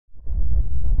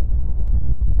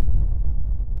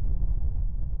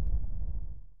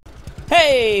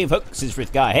Hey folks, it's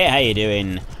Frith Guy here, how you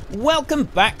doing? Welcome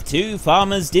back to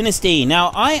Farmer's Dynasty.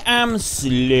 Now, I am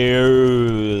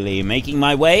slowly making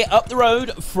my way up the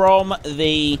road from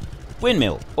the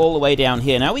windmill all the way down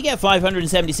here. Now, we get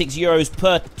 576 euros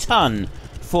per tonne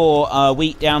for our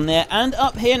wheat down there, and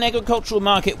up here in agricultural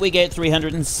market we get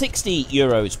 360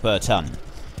 euros per tonne.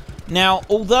 Now,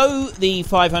 although the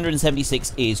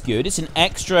 576 is good, it's an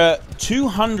extra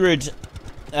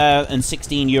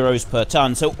 216 euros per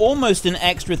tonne, so almost an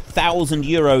extra 1,000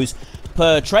 euros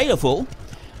per trailer full.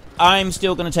 I'm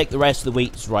still going to take the rest of the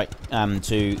wheats right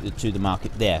to the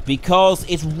market there, because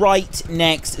it's right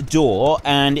next door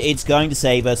and it's going to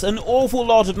save us an awful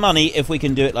lot of money if we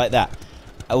can do it like that.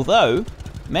 Although,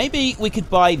 maybe we could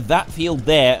buy that field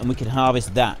there and we could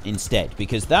harvest that instead,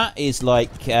 because that is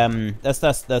like, that's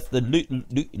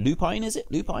the lupine, is it?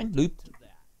 Lupine?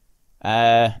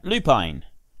 Lupine.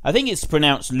 I think it's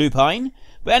pronounced lupine.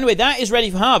 But anyway, that is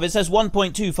ready for harvest. That's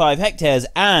 1.25 hectares,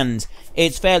 and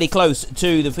it's fairly close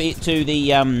to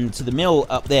the mill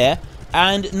up there.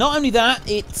 And not only that,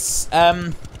 it's how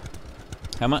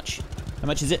much? How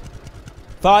much is it?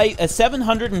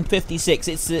 756.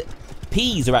 It's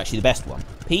peas are actually the best one.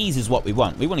 Peas is what we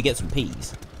want. We want to get some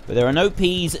peas. But there are no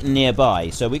peas nearby.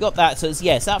 So we got that. So it's,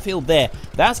 yes, that field there,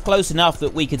 that's close enough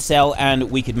that we could sell and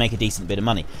we could make a decent bit of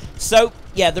money. So,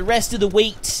 yeah, the rest of the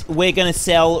wheat we're going to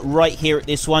sell right here at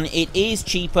this one. It is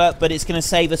cheaper, but it's going to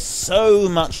save us so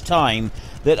much time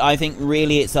that I think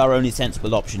really it's our only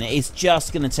sensible option. It is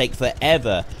just going to take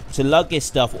forever to lug this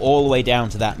stuff all the way down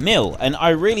to that mill. And I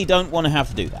really don't want to have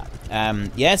to do that.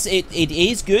 Yes, it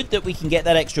is good that we can get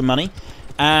that extra money.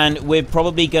 And we're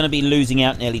probably going to be losing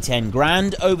out nearly 10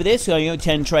 grand over this, so, you know,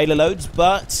 10 trailer loads,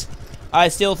 but I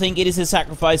still think it is a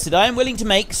sacrifice that I am willing to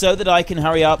make so that I can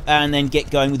hurry up and then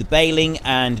get going with the baling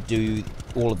and do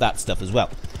all of that stuff as well.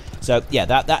 So, yeah,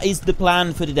 that is the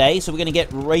plan for today. So we're going to get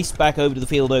raced back over to the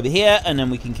field over here, and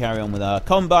then we can carry on with our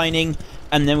combining,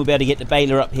 and then we'll be able to get the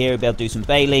baler up here, we'll be able to do some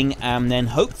baling, and then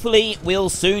hopefully we'll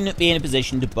soon be in a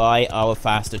position to buy our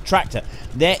faster tractor.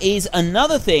 There is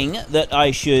another thing that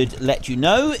I should let you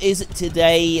know, is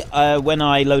today, when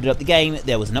I loaded up the game,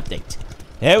 there was an update.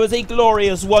 There was a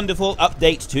glorious, wonderful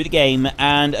update to the game,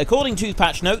 and according to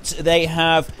patch notes, they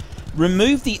have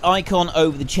removed the icon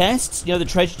over the chests, you know, the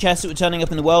treasure chests that were turning up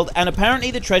in the world, and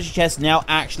apparently the treasure chests now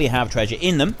actually have treasure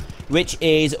in them, which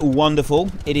is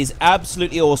wonderful. It is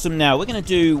absolutely awesome. Now, we're going to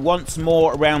do once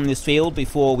more around this field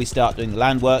before we start doing the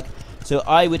land work, so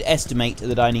I would estimate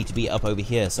that I need to be up over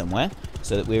here somewhere,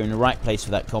 so that we're in the right place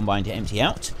for that combine to empty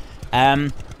out.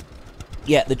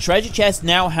 Yeah, the treasure chests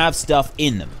now have stuff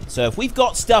in them, so if we've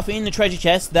got stuff in the treasure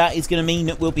chest, that is going to mean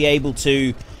that we'll be able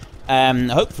to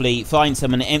hopefully find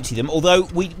some and empty them. Although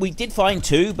we did find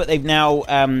two, but they've now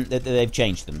they've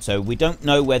changed them, so we don't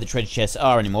know where the treasure chests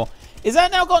are anymore. Is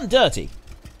that now gotten dirty?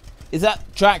 Is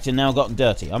that tractor now gotten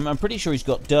dirty? I'm pretty sure he's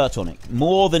got dirt on it,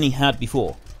 more than he had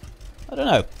before. I don't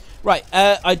know. Right,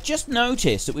 I just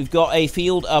noticed that we've got a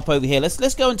field up over here.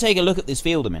 Let's go and take a look at this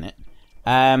field a minute.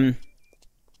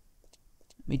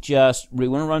 We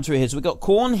want to run through here. So we've got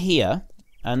corn here,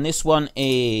 and this one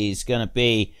is going to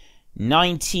be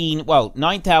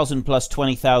 9,000 plus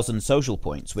 20,000 social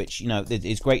points, which, you know,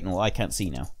 is great and all. I can't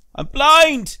see now. I'm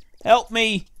blind! Help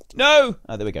me! No!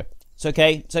 Oh, there we go. It's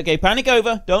okay. It's okay. Panic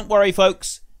over. Don't worry,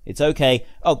 folks. It's okay.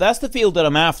 Oh, that's the field that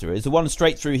I'm after. Is the one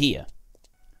straight through here.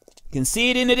 You can see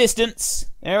it in the distance.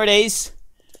 There it is.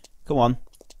 Come on.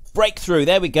 Break through.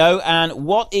 There we go. And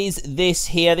what is this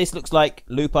here? This looks like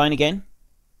lupine again.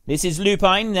 This is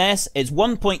lupine. Yes. It's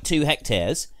 1.2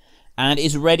 hectares. And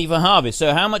is ready for harvest.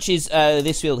 So how much is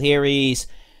this field here? Is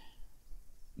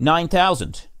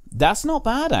 9,000. That's not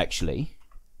bad, actually.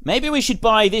 Maybe we should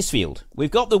buy this field. We've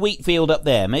got the wheat field up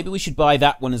there. Maybe we should buy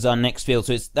that one as our next field.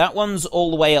 So it's that one's all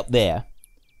the way up there.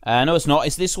 No, it's not.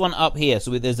 It's this one up here.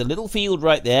 So there's a little field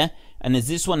right there. And there's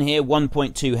this one here,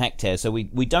 1.2 hectares. So we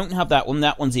don't have that one.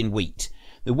 That one's in wheat.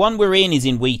 The one we're in is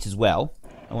in wheat as well.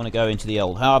 I want to go into the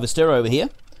old harvester over here.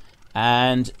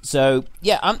 And so,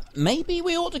 yeah, maybe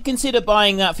we ought to consider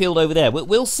buying that field over there.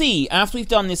 We'll see after we've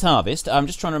done this harvest. I'm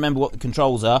just trying to remember what the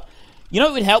controls are. You know,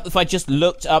 it would help if I just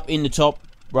looked up in the top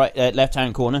right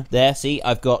left-hand corner. There, see,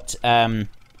 I've got... why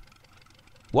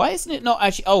isn't it not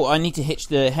actually... Oh, I need to hitch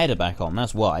the header back on.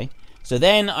 That's why. So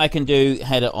then I can do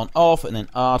header on off, and then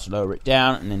R to lower it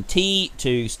down, and then T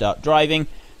to start driving.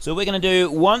 So we're going to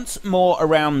do once more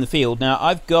around the field. Now,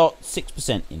 I've got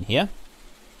 6% in here.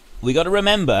 We got to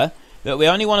remember that we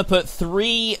only want to put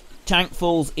 3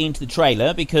 tankfuls into the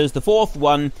trailer, because the 4th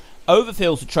one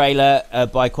overfills the trailer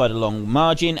by quite a long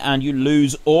margin, and you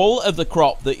lose all of the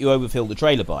crop that you overfill the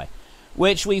trailer by.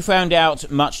 which we found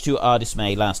out much to our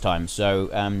dismay last time. So,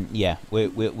 yeah,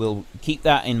 we'll keep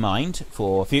that in mind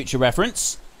for future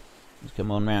reference. Let's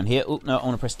come on around here. Oh, no, I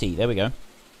want to press T. There we go.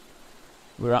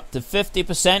 We're up to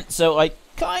 50%, so I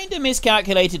kind of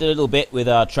miscalculated a little bit with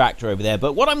our tractor over there.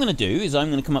 But what I'm going to do is I'm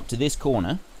going to come up to this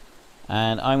corner,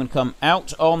 and I'm going to come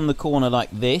out on the corner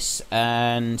like this,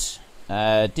 and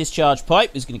discharge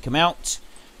pipe is going to come out.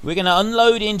 We're going to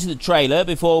unload into the trailer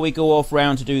before we go off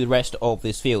round to do the rest of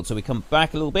this field. So we come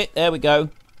back a little bit. There we go.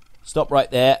 Stop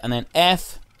right there. And then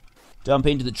F. Dump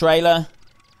into the trailer.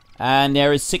 And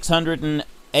there is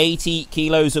 680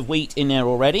 kilos of wheat in there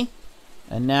already.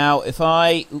 And now if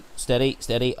I... Oops, steady,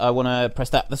 steady. I want to press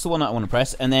that. That's the one that I want to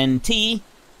press. And then T.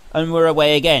 And we're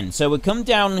away again. So we come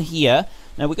down here.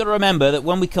 Now, we've got to remember that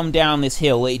when we come down this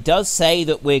hill, it does say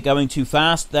that we're going too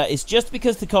fast. That is just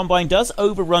because the Combine does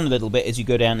overrun a little bit as you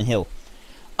go down the hill.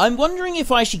 I'm wondering if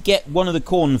I should get one of the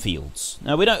cornfields.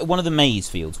 Now, one of the maize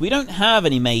fields. We don't have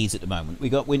any maize at the moment.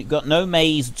 We've got no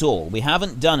maize at all. We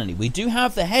haven't done any. We do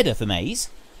have the header for maize,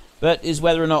 but is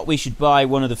whether or not we should buy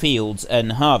one of the fields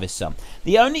and harvest some.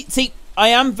 See, I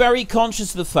am very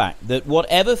conscious of the fact that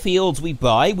whatever fields we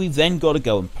buy, we've then got to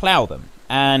go and plough them.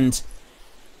 And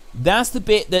that's the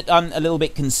bit that I'm a little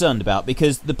bit concerned about,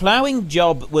 because the ploughing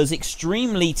job was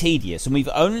extremely tedious, and we've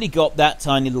only got that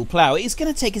tiny little plough. It's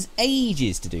going to take us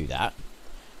ages to do that.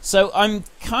 So I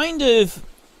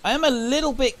am a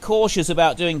little bit cautious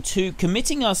about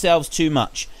committing ourselves too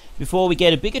much before we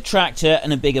get a bigger tractor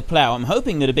and a bigger plough. I'm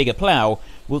hoping that a bigger plough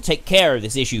will take care of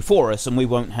this issue for us, and we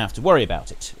won't have to worry about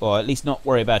it, or at least not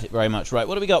worry about it very much. Right,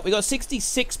 what do we got? We got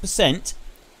 66%.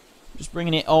 Just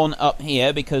bringing it on up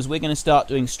here, because we're going to start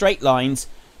doing straight lines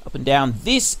up and down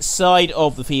this side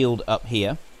of the field up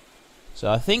here. So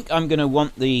I think I'm going to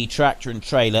want the tractor and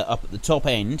trailer up at the top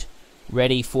end,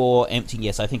 ready for emptying.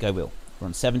 Yes, I think I will. We're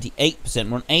on 78%,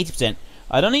 we're on 80%.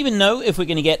 I don't even know if we're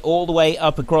going to get all the way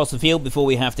up across the field before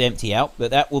we have to empty out, but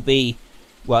that will be,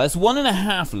 well, that's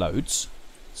 1.5 loads.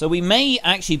 So we may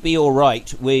actually be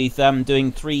alright with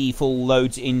doing 3 full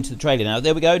loads into the trailer. Now,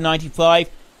 there we go,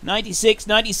 95. 96,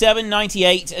 97,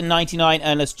 98, and 99,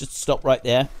 and let's just stop right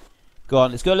there. Go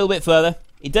on, let's go a little bit further.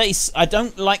 I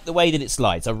don't like the way that it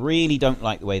slides. I really don't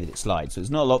like the way that it slides, so there's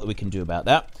not a lot that we can do about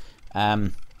that.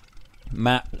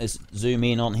 Map, let's zoom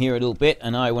in on here a little bit,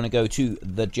 and I want to go to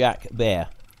the Jack Bear.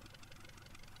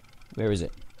 Where is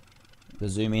it?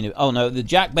 Let's zoom in. Oh no, the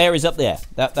Jack Bear is up there.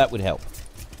 That would help.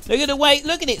 Look at the way,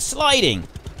 look at it sliding.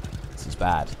 This is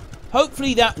bad.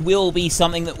 Hopefully that will be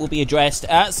something that will be addressed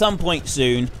at some point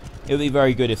soon. It would be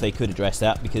very good if they could address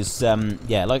that, because,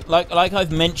 yeah, like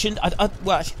I've mentioned,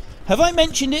 well, have I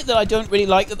mentioned it that I don't really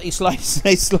like that they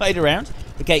slide around?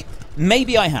 Okay,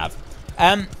 maybe I have.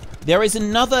 There is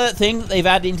another thing that they've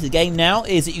added into the game now,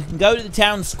 is that you can go to the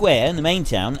town square, in the main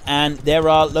town, and there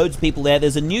are loads of people there.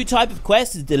 There's a new type of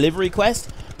quest, it's a delivery quest.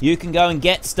 You can go and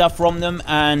get stuff from them,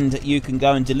 and you can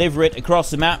go and deliver it across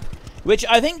the map, which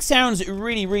I think sounds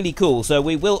really, really cool. So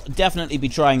we will definitely be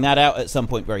trying that out at some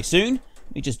point very soon.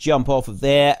 We just jump off of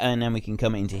there, and then we can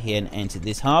come into here and enter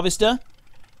this harvester.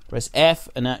 Press F,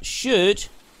 and that should...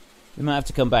 We might have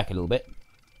to come back a little bit.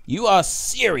 You are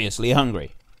seriously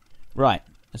hungry. Right,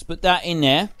 let's put that in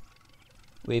there.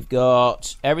 We've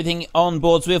got everything on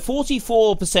board. So we have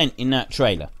 44% in that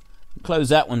trailer. Close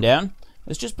that one down.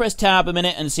 Let's just press tab a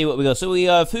minute and see what we got. So we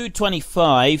have food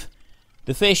 25.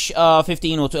 The fish are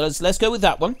 15 or 12. Let's go with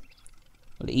that one.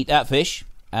 We'll eat that fish.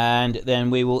 And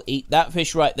then we will eat that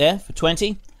fish right there for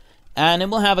 20. And then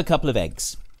we'll have a couple of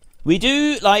eggs. We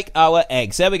do like our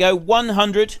eggs. There we go.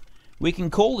 100. We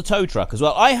can call the tow truck as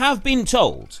well. I have been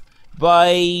told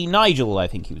by Nigel, I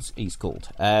think he's called.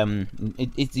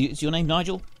 Is your name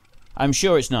Nigel? I'm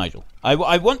sure it's Nigel.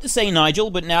 I want to say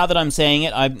Nigel, but now that I'm saying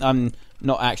it, I'm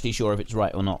not actually sure if it's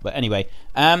right or not. But anyway,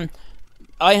 I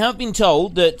have been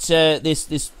told that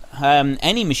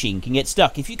any machine can get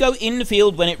stuck. If you go in the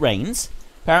field when it rains,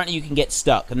 apparently you can get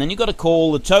stuck, and then you've got to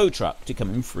call the tow truck to come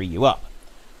and free you up.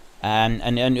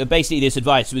 And basically this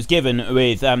advice was given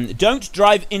with, don't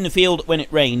drive in the field when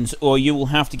it rains, or you will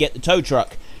have to get the tow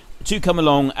truck to come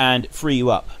along and free you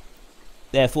up.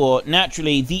 Therefore,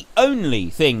 naturally, the only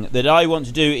thing that I want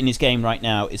to do in this game right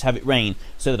now is have it rain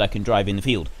so that I can drive in the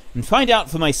field and find out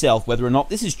for myself whether or not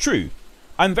this is true.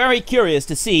 I'm very curious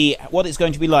to see what it's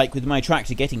going to be like with my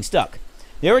tractor getting stuck.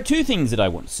 There are two things that I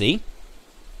want to see.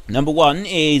 Number one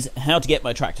is how to get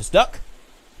my tractor stuck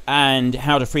and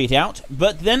how to free it out.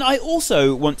 But then I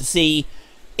also want to see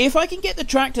if I can get the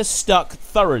tractor stuck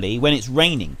thoroughly when it's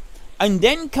raining, and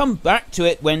then come back to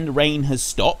it when the rain has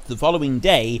stopped the following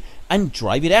day and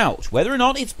drive it out. Whether or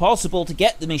not it's possible to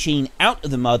get the machine out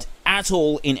of the mud as at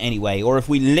all in any way, or if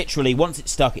we literally, once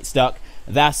it's stuck,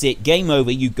 that's it, game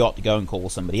over, you've got to go and call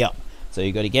somebody up. So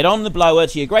you've got to get on the blower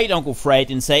to your great Uncle Fred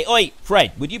and say, "Oi,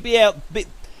 Fred, would you be a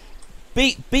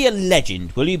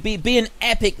legend? Will you be an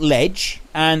epic ledge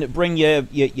and bring your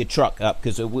truck up?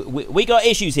 Because we got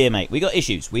issues here, mate. We got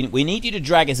issues. We need you to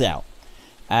drag us out."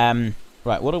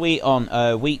 Right, what are we on?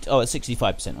 Wheat, oh, it's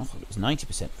 65%. I thought it was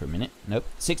 90% for a minute. Nope,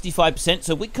 65%.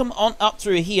 So we come on up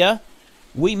through here.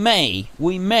 We may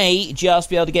just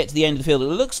be able to get to the end of the field. It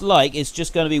looks like it's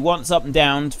just going to be once up and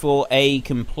down for a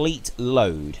complete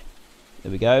load.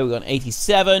 There we go. We've got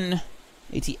 87,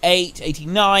 88,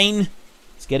 89.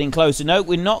 It's getting closer. No,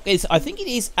 we're not. I think it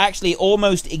is actually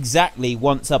almost exactly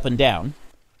once up and down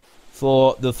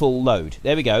for the full load.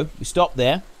 There we go. We stop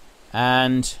there.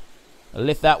 And I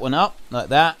lift that one up like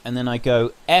that. And then I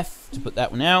go F to put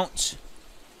that one out.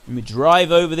 And we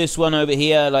drive over this one over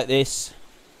here like this.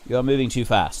 You are moving too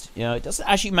fast. You know, it doesn't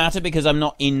actually matter because I'm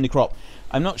not in the crop.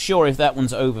 I'm not sure if that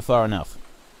one's over far enough.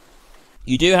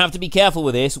 You do have to be careful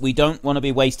with this. We don't want to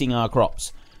be wasting our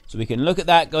crops. So we can look at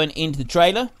that going into the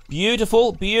trailer.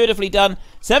 Beautiful, beautifully done.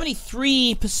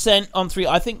 73% on 3.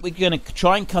 I think we're going to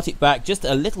try and cut it back just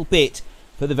a little bit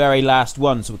for the very last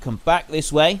one. So we'll come back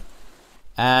this way.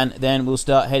 And then we'll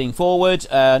start heading forward.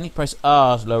 I need to press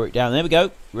R to lower it down. There we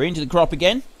go. We're into the crop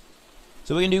again.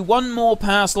 So we're going to do one more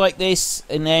pass like this.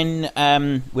 And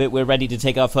then we're ready to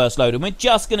take our first load. And we're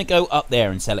just going to go up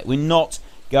there and sell it. We're not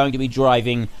going to be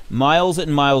driving miles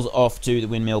and miles off to the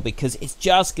windmill because it's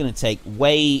just going to take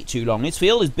way too long. This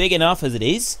field is big enough as it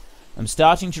is. I'm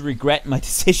starting to regret my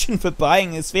decision for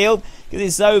buying this field because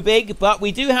it's so big, but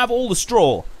we do have all the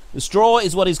straw. The straw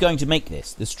is what is going to make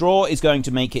this. The straw is going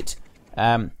to make it.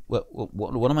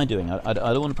 What am I doing? I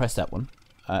don't want to press that one,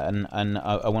 and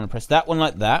I want to press that one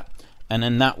like that, and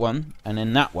then that one, and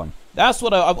then that one. That's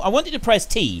what I wanted to press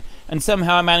T, and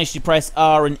somehow I managed to press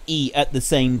R and E at the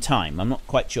same time. I'm not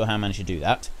quite sure how I managed to do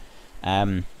that.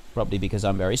 Probably because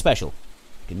I'm very special.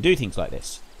 I can do things like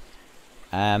this.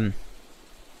 I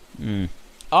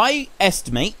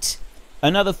estimate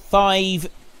another 5... I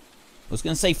was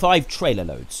going to say 5 trailer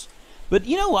loads. But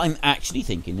you know what I'm actually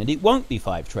thinking? That it won't be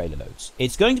 5 trailer loads.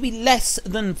 It's going to be less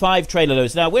than 5 trailer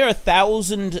loads. Now, we're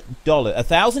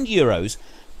 €1,000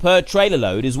 per trailer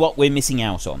load is what we're missing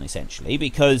out on, essentially,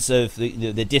 because of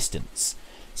the distance.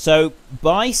 So,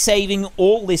 by saving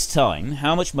all this time,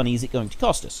 how much money is it going to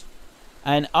cost us?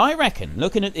 And I reckon,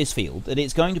 looking at this field, that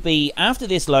it's going to be, after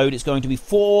this load, it's going to be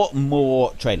 4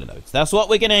 more trailer loads. That's what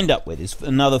we're going to end up with, is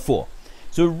another 4.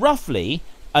 So, roughly,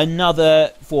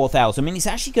 another 4,000. I mean, it's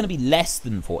actually going to be less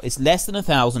than 4. It's less than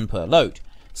 1,000 per load.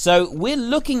 So, we're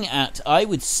looking at, I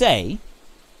would say,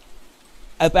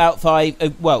 about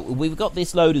 5, well, we've got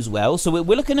this load as well, so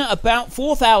we're looking at about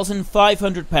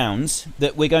 £4,500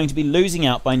 that we're going to be losing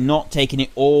out by not taking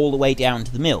it all the way down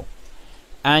to the mill.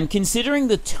 And considering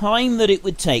the time that it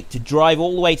would take to drive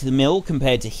all the way to the mill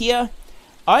compared to here,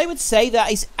 I would say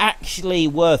that is actually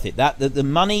worth it. That the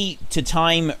money to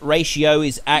time ratio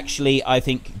is actually, I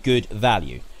think, good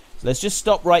value. So let's just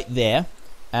stop right there,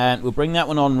 and we'll bring that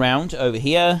one on round over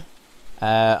here.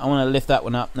 I want to lift that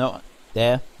one up. No.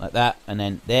 There, like that, and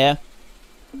then there.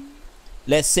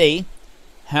 Let's see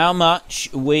how much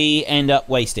we end up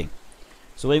wasting.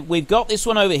 So we've got this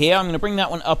one over here. I'm going to bring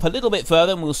that one up a little bit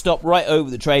further, and we'll stop right over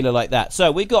the trailer like that. So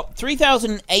we've got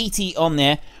 3,080 on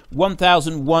there,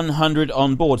 1,100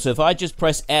 on board. So if I just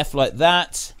press F like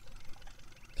that,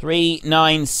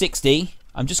 3,960.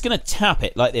 I'm just going to tap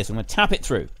it like this. I'm going to tap it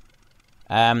through.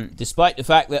 Despite the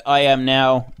fact that I am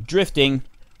now drifting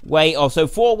way off. So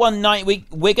 419,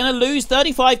 we're going to lose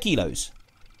 35 kilos.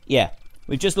 Yeah,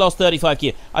 we've just lost 35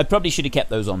 kilos. I probably should have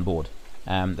kept those on board.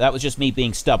 That was just me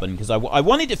being stubborn because I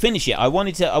wanted to finish it. I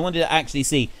wanted to actually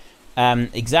see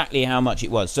exactly how much it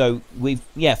was. So we've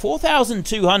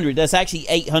 4,200. That's actually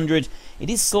 800. It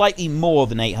is slightly more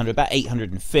than 800, about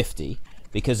 850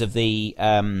 because of the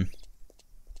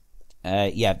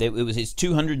it's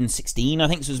 216. I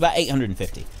think so. It was about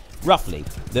 850. Roughly,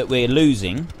 that we're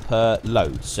losing per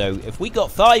load. So if we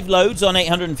got 5 loads on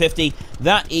 850,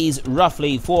 that is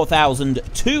roughly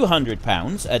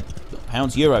 £4,200,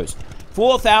 euros.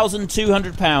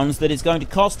 £4,200 that is going to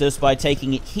cost us by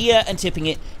taking it here and tipping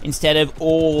it instead of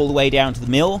all the way down to the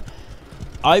mill.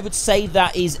 I would say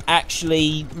that is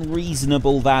actually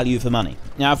reasonable value for money.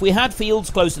 Now, if we had fields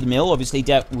close to the mill, obviously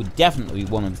would definitely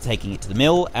want to be taking it to the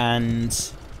mill, and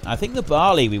I think the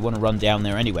barley we want to run down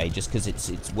there anyway, just because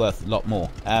it's worth a lot more.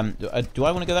 Do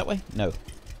I want to go that way? No.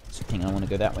 I think I want to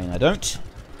go that way, and I don't.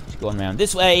 Just go on around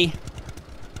this way.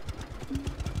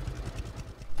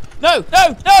 No!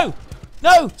 No! No!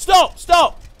 No! Stop!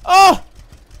 Stop! Oh!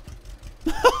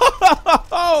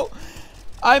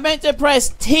 I meant to press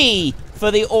T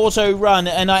for the auto run,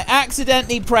 and I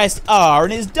accidentally pressed R,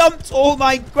 and it's dumped all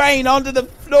my grain onto the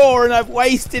floor, and I've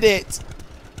wasted it.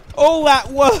 All that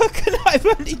work, and I've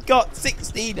only got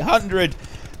 1,600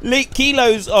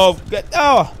 kilos of...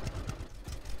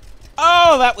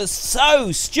 Oh, that was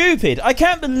so stupid. I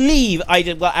can't believe I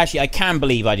did... Well, actually, I can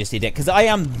believe I just did it, because I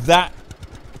am that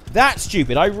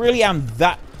stupid. I really am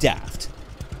that daft.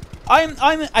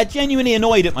 I'm genuinely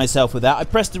annoyed at myself with that. I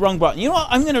pressed the wrong button. You know what?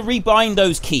 I'm going to rebind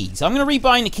those keys. I'm going to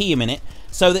rebind the key a minute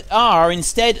so that R,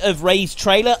 instead of raised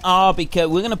trailer, R, because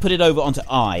we're going to put it over onto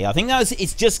I. I think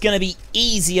it's just going to be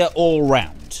easier all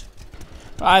round.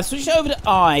 I've switched over to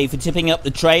I for tipping up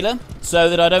the trailer so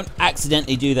that I don't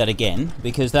accidentally do that again,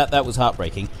 because that was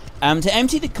heartbreaking. To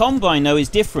empty the combine, though, is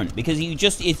different because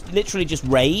it's literally just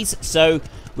raise. So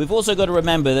we've also got to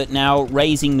remember that now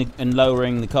raising and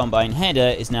lowering the combine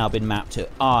header is now been mapped to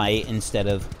I instead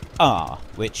of R,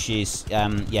 which is,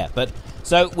 yeah. But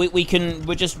so we'll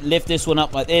just lift this one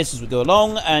up like this as we go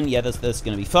along, and yeah, that's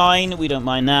going to be fine. We don't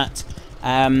mind that.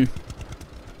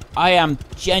 I am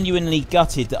genuinely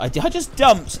gutted that I just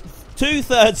dumped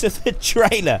 2/3 of the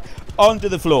trailer onto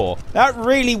the floor. That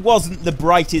really wasn't the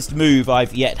brightest move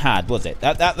I've yet had, was it?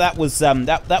 That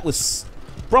was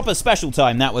proper special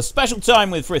time. That was special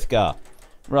time with Frithgar.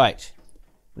 Right.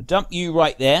 We'll dump you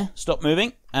right there. Stop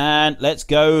moving. And let's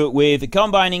go with the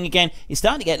combining again. It's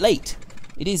starting to get late.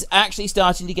 It is actually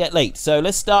starting to get late. So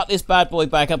let's start this bad boy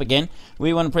back up again.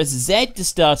 We want to press Z to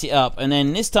start it up. And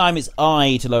then this time it's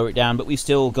I to lower it down. But we've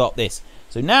still got this.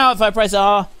 So now if I press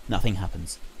R, nothing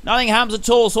happens. Nothing happens at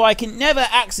all. So I can never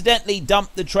accidentally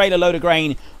dump the trailer load of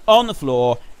grain on the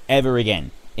floor ever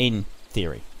again. In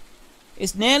theory.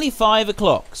 It's nearly 5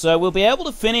 o'clock. So we'll be able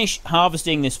to finish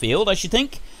harvesting this field, I should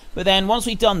think. But then once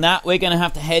we've done that, we're going to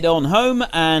have to head on home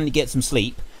and get some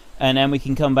sleep. And then we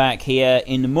can come back here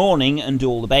in the morning and do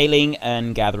all the baling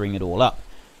and gathering it all up.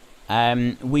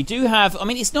 We do have... I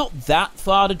mean, it's not that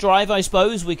far to drive, I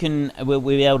suppose. We'll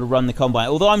be able to run the combine.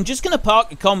 Although I'm just going to park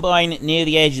the combine near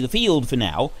the edge of the field for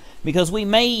now. Because we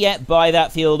may yet buy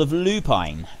that field of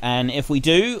lupine. And if we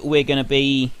do, we're going to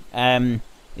be...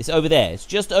 it's over there. It's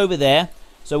just over there.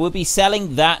 So we'll be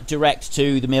selling that direct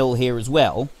to the mill here as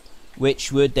well.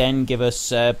 Which would then give us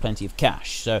plenty of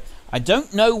cash. So... I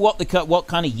don't know what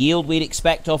kind of yield we'd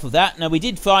expect off of that. Now, we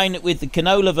did find that with the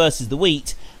canola versus the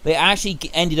wheat, they actually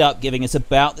ended up giving us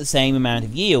about the same amount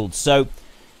of yield. So,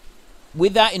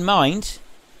 with that in mind,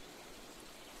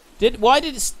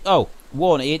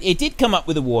 warning. It did come up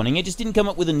with a warning. It just didn't come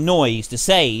up with a noise to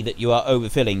say that you are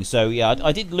overfilling. So, yeah,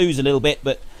 I did lose a little bit,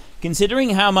 but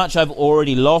considering how much I've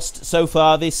already lost so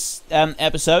far this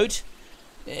episode,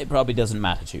 it probably doesn't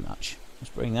matter too much. Let's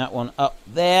bring that one up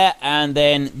there, and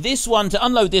then this one, to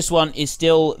unload this one, is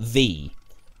still V.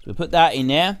 So we'll put that in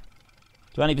there,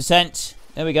 20%,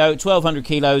 there we go, 1,200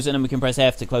 kilos, and then we can press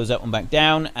F to close that one back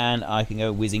down, and I can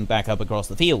go whizzing back up across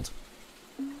the field.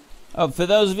 Oh, for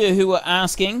those of you who were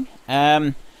asking,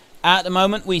 at the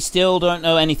moment we still don't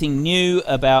know anything new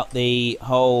about the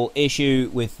whole issue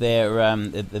with their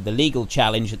the legal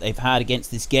challenge that they've had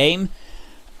against this game.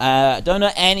 Don't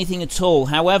know anything at all,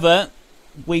 however...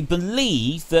 We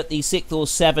believe that the 6th or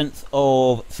 7th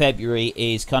of February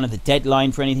is kind of the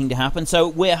deadline for anything to happen. So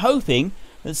we're hoping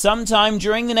that sometime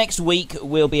during the next week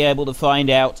we'll be able to find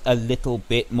out a little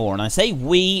bit more. And I say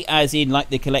we as in like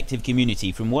the collective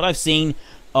community. From what I've seen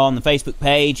on the Facebook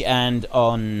page and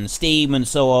on Steam and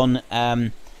so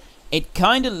on, it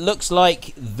kind of looks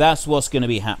like that's what's going to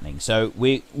be happening. So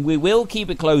we will keep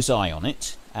a close eye on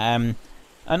it. And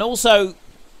also...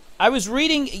 I was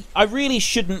reading... I really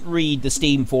shouldn't read the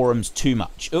Steam forums too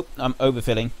much. Oh, I'm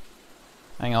overfilling.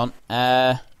 Hang on.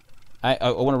 I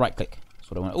want to right-click. That's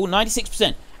what I want. Oh,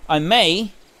 96%. I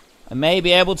may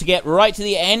be able to get right to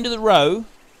the end of the row.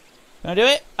 Can I do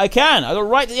it? I can. I got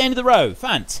right to the end of the row.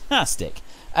 Fantastic.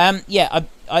 Yeah,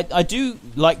 I do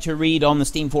like to read on the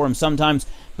Steam forums sometimes,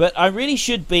 but I really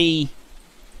should be...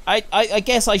 I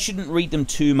guess I shouldn't read them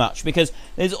too much, because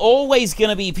there's always going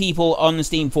to be people on the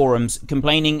Steam forums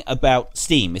complaining about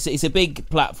Steam. It's a big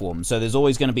platform, so there's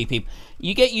always going to be people.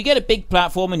 You get a big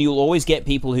platform, and you'll always get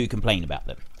people who complain about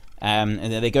them.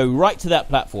 And they go right to that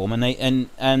platform, and they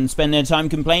spend their time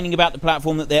complaining about the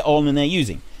platform that they're on and they're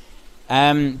using.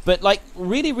 But like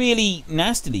really, really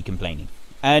nastily complaining.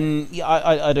 And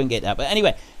I don't get that. But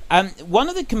anyway. One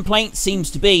of the complaints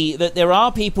seems to be that there are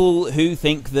people who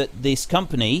think that this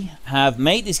company have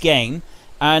made this game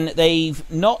and they've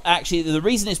not actually... The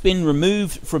reason it's been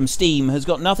removed from Steam has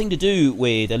got nothing to do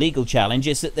with a legal challenge.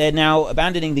 It's that they're now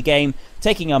abandoning the game,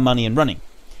 taking our money and running.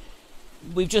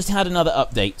 we've just had another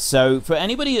update. So for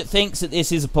anybody that thinks that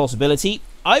this is a possibility,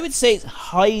 I would say it's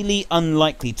highly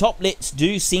unlikely. Toplits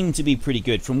do seem to be pretty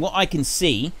good. From what I can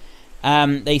see,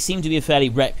 they seem to be a fairly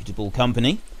reputable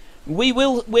company.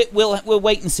 We'll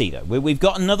wait and see, though. We've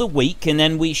got another week, and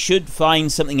then we should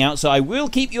find something out. So I will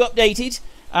keep you updated.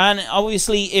 And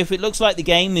obviously, if it looks like the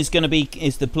game is going to be,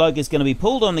 if the plug is going to be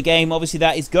pulled on the game, obviously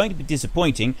that is going to be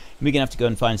disappointing. We're going to have to go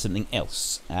and find something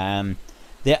else. There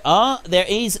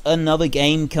is another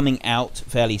game coming out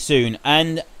fairly soon,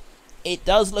 and it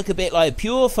does look a bit like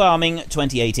Pure Farming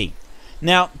 2018.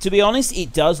 Now, to be honest,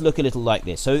 it does look a little like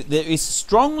this. So there is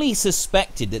strongly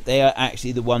suspected that they are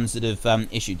actually the ones that have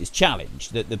issued this challenge,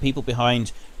 that the people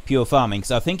behind Pure Farming,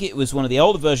 because I think it was one of the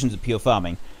older versions of Pure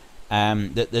Farming,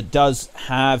 that does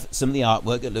have some of the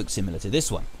artwork that looks similar to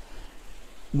this one.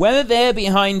 Whether they're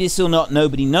behind this or not,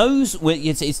 nobody knows.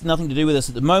 It's nothing to do with us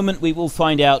at the moment. We will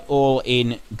find out all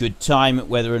in good time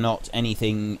whether or not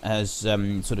anything has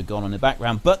sort of gone on in the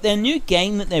background. But their new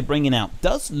game that they're bringing out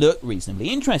does look reasonably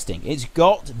interesting. It's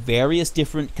got various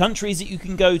different countries that you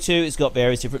can go to. It's got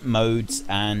various different modes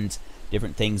and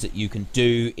different things that you can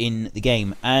do in the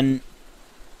game. And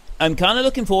I'm kind of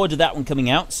looking forward to that one coming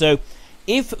out. So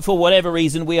if, for whatever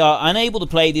reason, we are unable to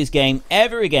play this game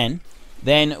ever again,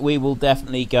 then we will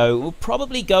definitely we'll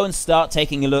probably go and start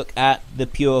taking a look at the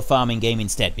Pure Farming game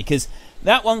instead, because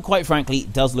that one, quite frankly,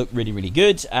 does look really, really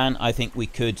good, and I think we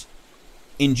could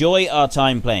enjoy our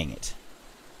time playing it.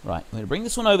 Right, I'm going to bring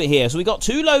this one over here. So we've got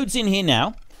 2 loads in here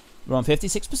now. We're on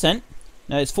 56%.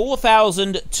 Now it's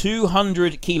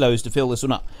 4,200 kilos to fill this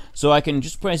one up. So I can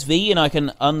just press V and I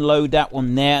can unload that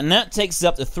one there, and that takes us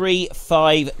up to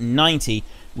 3,590.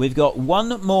 We've got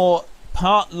one more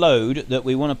part load that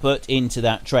we want to put into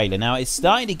that trailer. Now it's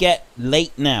starting to get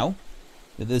late now.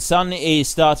 The sun is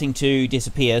starting to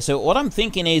disappear, so what I'm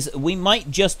thinking is we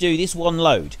might just do this one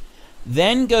load,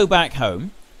 then go back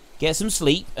home, get some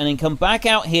sleep, and then come back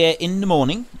out here in the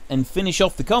morning and finish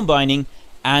off the combining,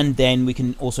 and then we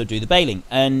can also do the baling.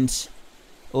 And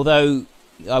although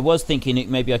I was thinking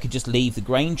maybe I could just leave the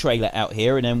grain trailer out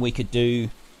here, and then we could do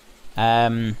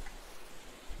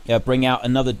bring out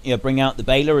the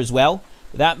baler as well.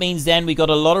 That means then we got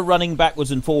a lot of running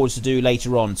backwards and forwards to do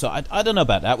later on. So I don't know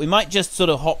about that. We might just sort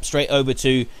of hop straight over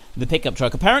to the pickup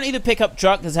truck. Apparently the pickup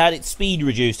truck has had its speed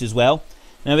reduced as well.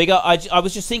 Now I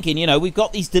was just thinking, we've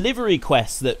got these delivery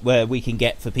quests where we can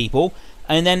get for people,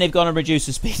 and then they've gone and reduced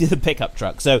the speed of the pickup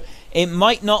truck. So it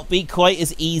might not be quite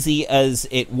as easy as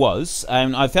it was.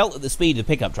 I felt that the speed of the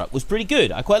pickup truck was pretty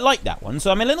good. I quite liked that one.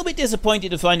 So I'm a little bit disappointed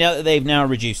to find out that they've now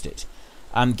reduced it.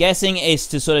 I'm guessing it's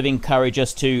to sort of encourage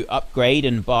us to upgrade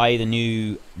and buy the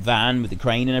new van with the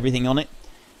crane and everything on it.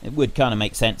 It would kind of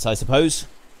make sense, I suppose.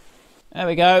 There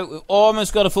we go. We've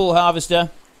almost got a full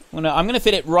harvester. I'm going to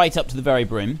fit it right up to the very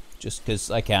brim, just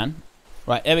because I can.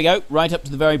 Right, there we go. Right up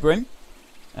to the very brim.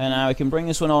 And now we can bring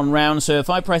this one on round. So if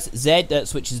I press Z, that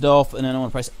switches it off. And then I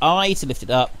want to press I to lift it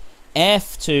up.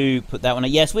 F to put that one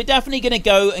on. Yes, we're definitely going to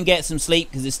go and get some sleep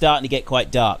because it's starting to get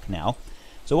quite dark now.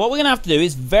 So what we're going to have to do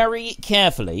is very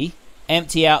carefully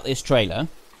empty out this trailer.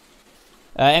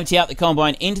 Empty out the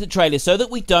combine into the trailer so that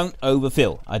we don't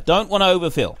overfill. I don't want to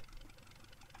overfill.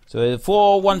 So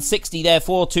 4,160 there,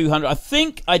 4,200. I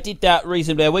think I did that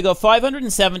reasonably. We've got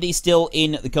 570 still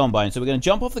in the combine. So we're going to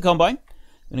jump off the combine.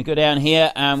 We're going to go down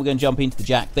here and we're going to jump into the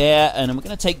jack there. And then we're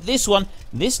going to take this one.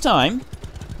 This time,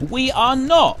 we are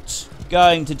not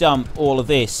going to dump all of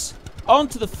this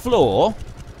onto the floor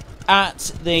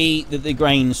at the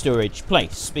grain storage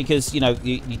place, because you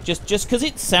just because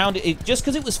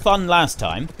it was fun last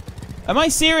time. Am I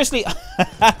seriously?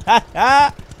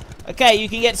 Okay, you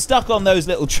can get stuck on those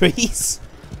little trees.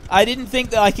 I didn't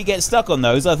think that I could get stuck on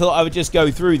those. I thought I would just go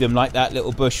through them like that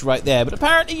little bush right there, but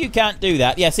apparently you can't do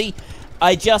that. Yeah, see,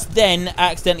 I just then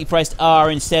accidentally pressed R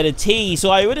instead of T, so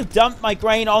I would have dumped my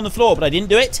grain on the floor, but I didn't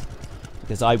do it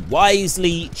because I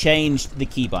wisely changed the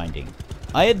key binding.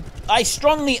 I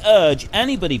strongly urge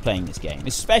anybody playing this game,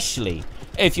 especially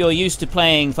if you're used to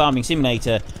playing Farming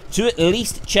Simulator, to at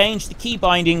least change the key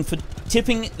binding for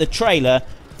tipping the trailer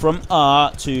from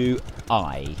R to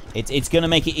I. It's going to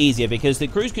make it easier because the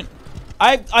cruise can...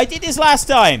 I did this last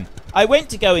time. I went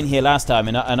to go in here last time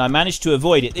and I managed to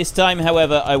avoid it. This time,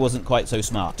 however, I wasn't quite so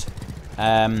smart.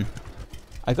 I've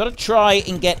got to try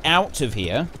and get out of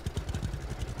here.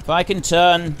 If I can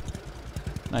turn...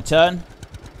 Can I turn?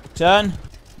 Turn.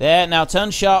 There, now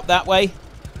turn sharp that way.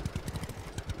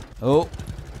 Oh.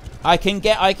 I can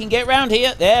get round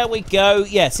here. There we go.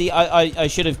 Yeah, see, I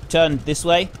should have turned this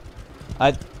way.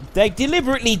 They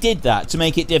deliberately did that to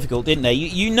make it difficult, didn't they?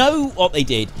 You know what they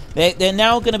did. They're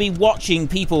now going to be watching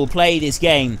people play this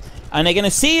game And they're going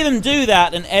to see them do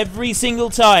that, and every single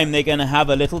time they're going to have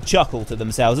a little chuckle to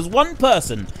themselves. There's one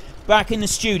person back in the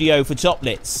studio for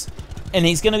Toplitz, and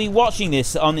he's going to be watching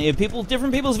this on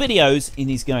different people's videos, and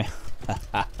he's going,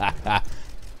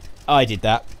 I did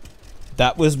that.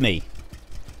 That was me.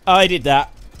 I did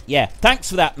that. Yeah, thanks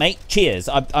for that, mate. Cheers.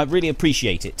 I really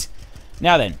appreciate it.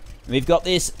 Now then, we've got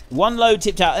this one load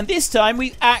tipped out, and this time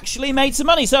we've actually made some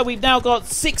money. So we've now got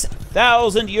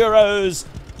 6,000 euros.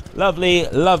 Lovely,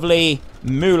 lovely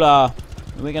moolah.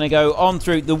 We're going to go on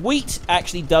through. The wheat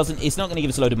actually it's not going to give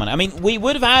us a load of money. I mean, we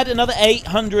would have had another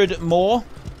 800 more.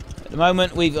 At the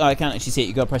moment, I can't actually see it.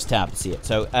 You've got to press tab to see it.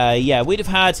 So, yeah, we'd have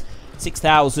had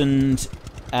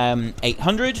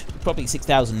 6,800, probably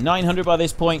 6,900 by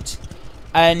this point.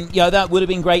 And, you know, that would have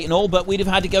been great and all, but we'd have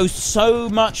had to go so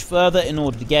much further in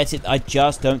order to get it. I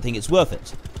just don't think it's worth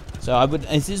it. So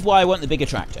this is why I want the bigger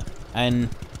tractor. And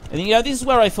you know, this is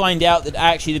where I find out that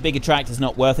actually the bigger tractor is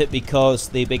not worth it, because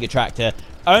the bigger tractor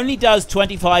only does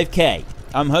 25k.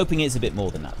 I'm hoping it's a bit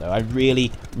more than that, though. I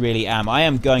really, really am. I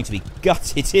am going to be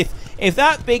gutted if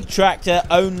that big tractor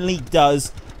only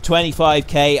does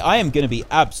 25k. I am going to be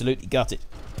absolutely gutted.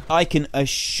 I can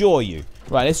assure you.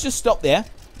 Right, let's just stop there,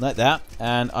 like that,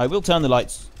 and I will turn the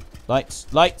lights. Lights.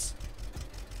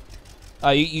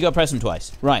 Oh, you got to press them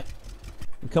twice. Right.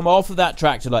 We come off of that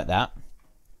tractor like that.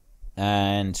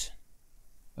 And,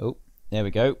 oh, there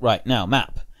we go. Right, now,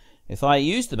 map. If I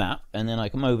use the map, and then I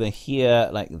come over here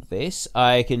like this,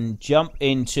 I can jump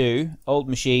into old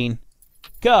machine,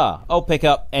 car, old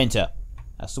pickup, enter.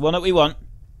 That's the one that we want.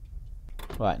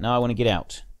 Right, now I want to get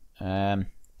out.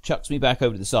 Chucks me back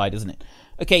over to the side, doesn't it?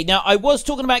 Okay, now, I was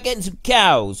talking about getting some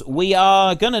cows. We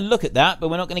are going to look at that, but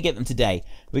we're not going to get them today.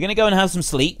 We're going to go and have some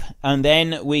sleep, and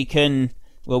then we can,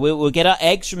 well, we'll get our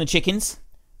eggs from the chickens.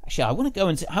 Actually, I want to go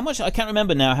into how much. I can't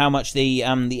remember now how much the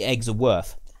eggs are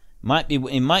worth.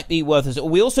 It might be worth us.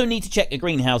 We also need to check the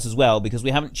greenhouse as well, because we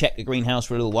haven't checked the greenhouse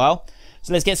for a little while.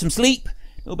 So let's get some sleep, a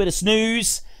little bit of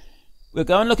snooze. We'll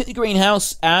go and look at the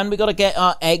greenhouse, and we got to get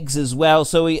our eggs as well.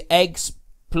 So eggs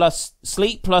plus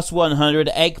sleep plus 100,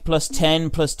 egg plus 10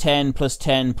 plus 10 plus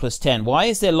 10 plus 10. Why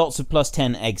is there lots of plus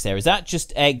 10 eggs there? Is that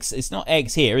just eggs? It's not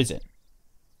eggs here, is it?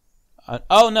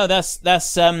 Oh no,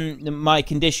 that's my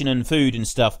condition and food and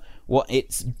stuff, what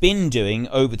it's been doing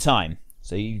over time.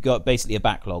 So you've got basically a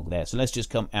backlog there. So let's just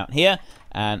come out here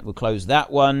and we'll close that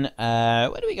one.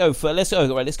 Where do we go for? Let's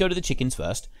go to the chickens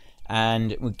first,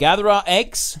 and we'll gather our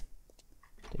eggs.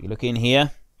 Take a look in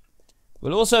here.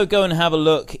 We'll also go and have a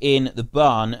look in the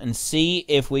barn and see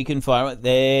if we can fire it.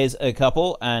 There's a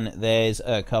couple, and there's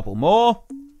a couple more.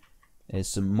 There's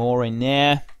some more in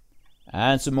there.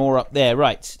 And some more up there.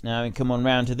 Right, now we come on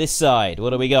round to this side. What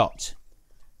do we got?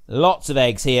 Lots of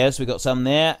eggs here. So we got some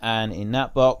there, and in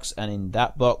that box, and in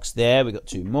that box there. We got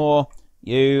 2 more.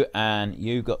 You, and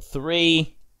you got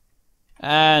 3.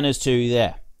 And there's 2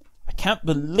 there. I can't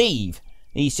believe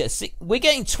these. We're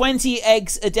getting 20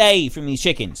 eggs a day from these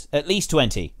chickens. At least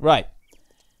 20. Right.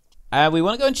 We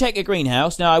want to go and check a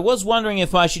greenhouse. Now, I was wondering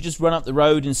if I should just run up the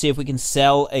road and see if we can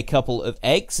sell a couple of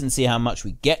eggs and see how much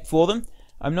we get for them.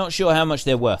 I'm not sure how much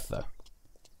they're worth,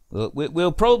 though.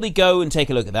 We'll probably go and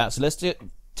take a look at that. So let's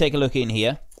take a look in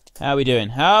here. How are we doing?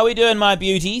 How are we doing, my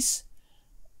beauties?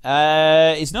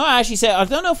 It's not actually said. I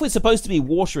don't know if we're supposed to be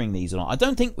watering these or not. I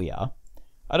don't think we are.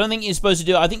 I don't think you're supposed to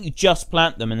do it. I think you just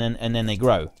plant them and then they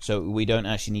grow. So we don't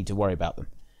actually need to worry about them.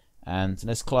 And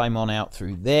let's climb on out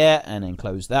through there and then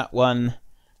close that one.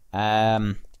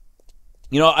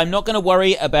 You know, I'm not going to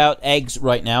worry about eggs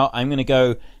right now. I'm going to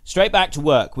go straight back to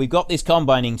work. We've got this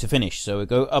combining to finish, so we'll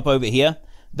go up over here.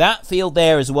 That field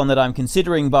there is the one that I'm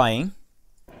considering buying.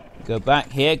 Go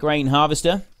back here, grain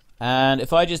harvester. And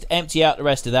if I just empty out the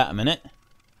rest of that a minute,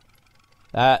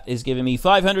 that is giving me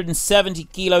 570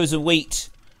 kilos of wheat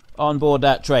on board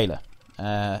that trailer.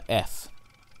 F.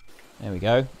 There we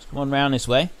go. Let's come on round this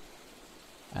way.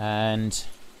 And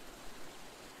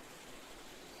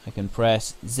I can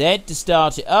press Z to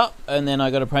start it up, and then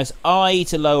I got to press I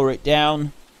to lower it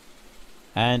down,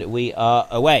 and we are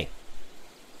away.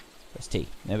 Press T.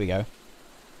 There we go.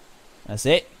 That's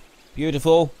it.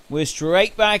 Beautiful. We're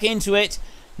straight back into it.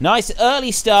 Nice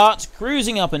early start,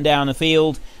 cruising up and down the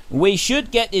field. We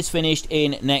should get this finished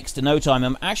in next to no time.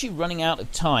 I'm actually running out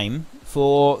of time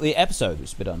for the episode, which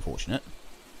is a bit unfortunate.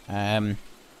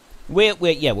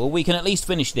 We can at least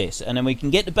finish this, and then we can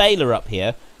get the baler up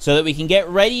here so that we can get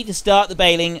ready to start the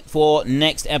baling for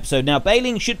next episode. Now,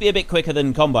 baling should be a bit quicker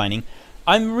than combining.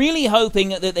 I'm really hoping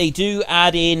that they do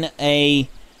add in a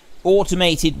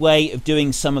automated way of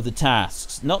doing some of the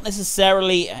tasks. Not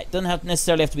necessarily, it doesn't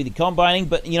necessarily have to be the combining,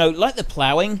 but, you know, like the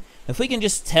ploughing. If we can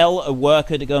just tell a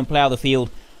worker to go and plough the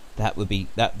field, That would be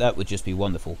that would just be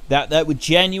wonderful. That would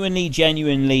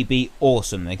genuinely be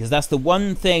awesome, because that's the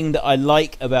one thing that I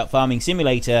like about Farming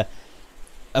Simulator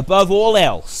above all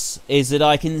else, is that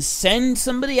I can send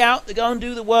somebody out to go and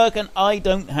do the work and I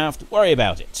don't have to worry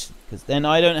about it, because then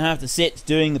I don't have to sit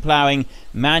doing the ploughing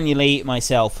manually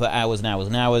myself for hours and hours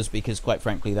and hours, because quite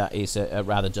frankly that is a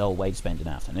rather dull way to spend an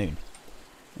afternoon.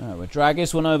 We'll drag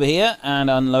this one over here and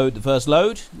unload the first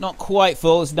load. Not quite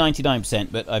full, it's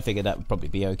 99%, but I figured that would probably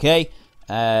be okay.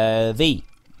 V.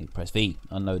 You press V,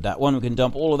 unload that one. We can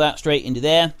dump all of that straight into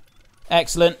there.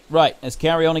 Excellent. Right, let's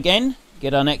carry on again.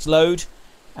 Get our next load.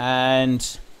 And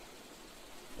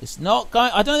it's not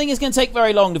going... I don't think it's going to take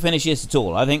very long to finish this at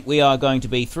all. I think we are going to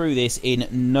be through this in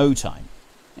no time.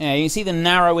 Yeah, you can see the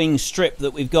narrowing strip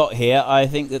that we've got here. I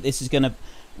think that this is going to...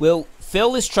 We'll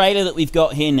fill this trailer that we've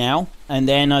got here now, and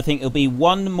then I think it'll be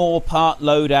one more part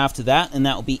load after that, and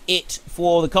that'll be it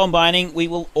for the combining. We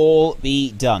will all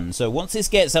be done. So once this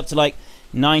gets up to like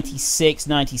 96,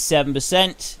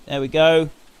 97%, there we go.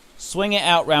 Swing it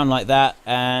out round like that,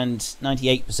 and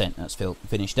 98%. That's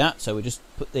finished at. So we just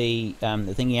put the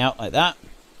thingy out like that.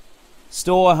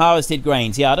 Store harvested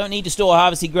grains. Yeah, I don't need to store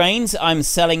harvested grains. I'm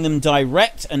selling them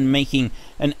direct and making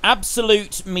an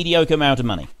absolute mediocre amount of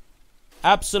money.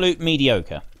 Absolute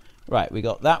mediocre. Right, we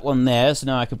got that one there. So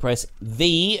now I can press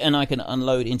V and I can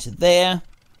unload into there.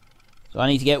 So I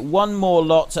need to get one more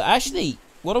lot. So actually,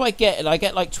 what do I get? I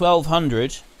get like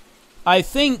 1,200. I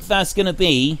think that's going to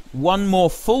be one more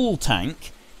full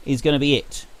tank is going to be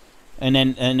it. And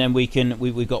then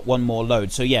we've got one more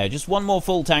load. So yeah, just one more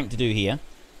full tank to do here.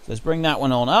 So let's bring that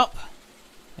one on up.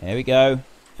 There we go.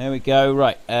 There we go.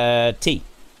 Right, T.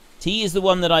 T is the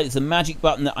one that it's the magic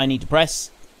button that I need to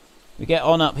press. We get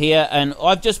on up here, and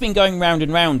I've just been going round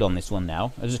and round on this one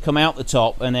now. I just come out the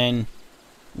top and then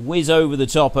whiz over the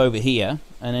top over here,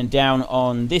 and then down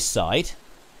on this side.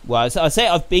 Well, I say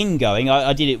I've been going.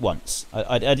 I did it once.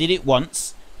 I did it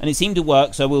once, and it seemed to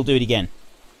work, so we'll do it again.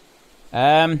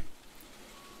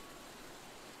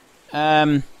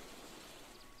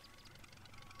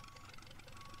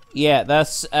 Yeah,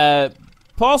 that's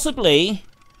possibly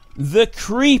the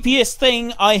creepiest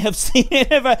thing I have seen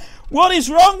ever. What is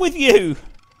wrong with you?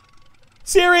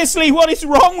 Seriously, what is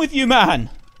wrong with you, man?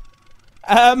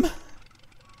 I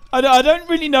don't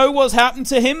really know what's happened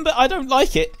to him, but I don't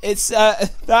like it. It's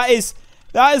that is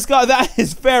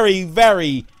very,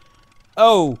 very...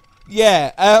 Oh,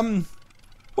 yeah.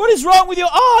 What is wrong with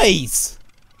your eyes?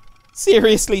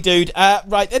 Seriously, dude.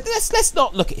 Right, let's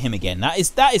not look at him again. That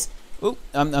is. Oh,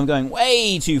 I'm going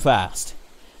way too fast.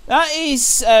 That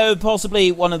is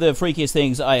possibly one of the freakiest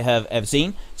things I have ever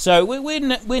seen. So we're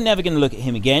never going to look at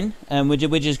him again, and we're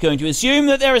just going to assume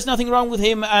that there is nothing wrong with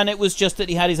him, and it was just that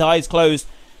he had his eyes closed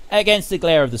against the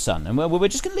glare of the sun, and we're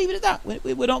just going to leave it at that.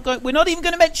 We're not even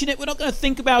going to mention it. We're not going to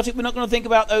think about it. We're not going to think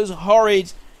about those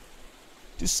horrid,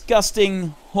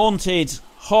 disgusting, haunted,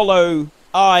 hollow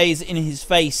eyes in his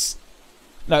face.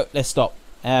 No, let's stop.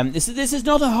 This is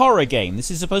not a horror game.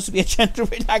 This is supposed to be a gentle,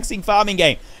 relaxing farming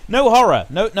game. No horror.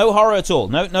 No horror at all.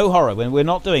 No horror. We're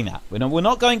not doing that. We're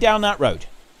not going down that road.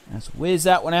 Let's whiz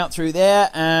that one out through there,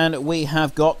 and we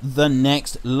have got the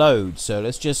next load. So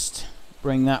let's just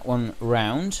bring that one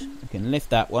round. I can lift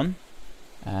that one,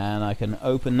 and I can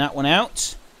open that one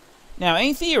out. Now,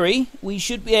 in theory, we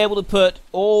should be able to put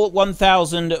all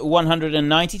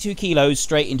 1,192 kilos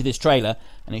straight into this trailer,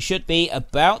 and it should be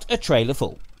about a trailer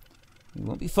full. We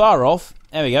won't be far off.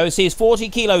 There we go. See, it's 40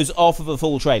 kilos off of a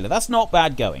full trailer. That's not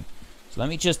bad going. So let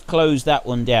me just close that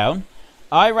one down.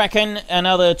 I reckon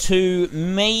another 2,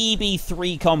 maybe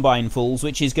 3 combine fulls,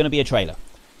 which is going to be a trailer.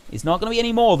 It's not going to be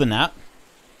any more than that.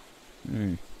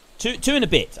 2 and a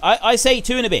bit. I say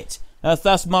 2 and a bit.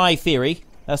 That's my theory.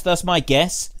 That's my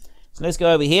guess. So let's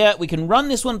go over here. We can run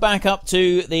this one back up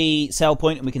to the sell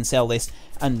point, and we can sell this.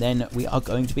 And then we are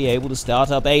going to be able to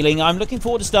start our baling. I'm looking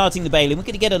forward to starting the baling. We're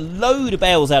going to get a load of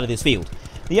bales out of this field.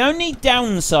 The only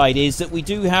downside is that we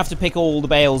do have to pick all the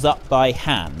bales up by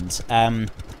hand.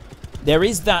 There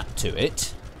is that to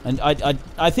it. And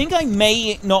I think I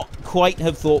may not quite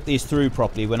have thought this through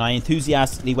properly when I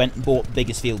enthusiastically went and bought the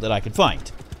biggest field that I could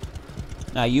find.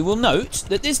 Now, you will note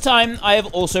that this time I have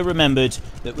also remembered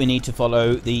that we need to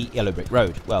follow the yellow brick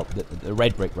road. Well, the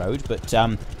red brick road, but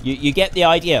you get the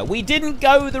idea. We didn't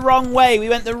go the wrong way. We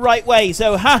went the right way.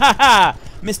 So, ha ha ha,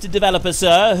 Mr. Developer,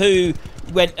 sir, who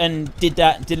went and did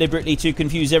that deliberately to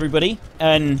confuse everybody.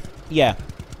 And, yeah,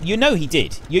 you know he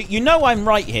did. You know I'm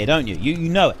right here, don't you? You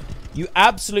know it. You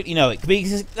absolutely know it.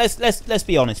 Because let's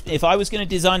be honest. If I was going to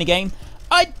design a game,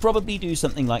 I'd probably do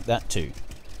something like that too.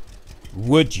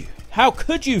 Would you? How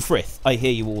could you, Frith? I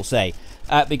hear you all say.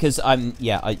 because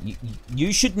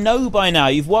you should know by now.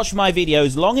 You've watched my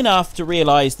videos long enough to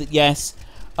realize that, yes,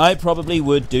 I probably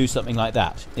would do something like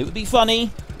that. It would be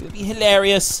funny. It would be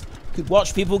hilarious. Could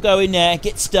watch people go in there,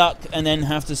 get stuck, and then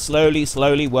have to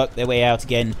slowly work their way out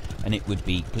again, and it would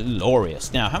be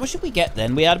glorious. Now, how much did we get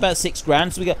then? We had about 6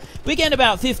 grand, so we get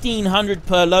about 1,500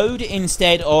 per load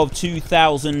instead of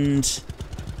 2,000.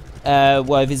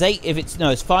 Well,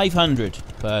 it's 500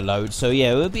 per load. So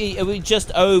yeah, it would be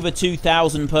just over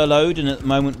 2,000 per load, and at the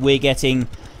moment we're getting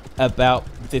about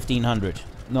 1,500.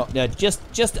 Not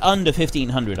just under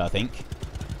 1,500, I think.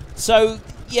 So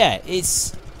yeah,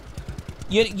 it's.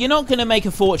 You're not going to make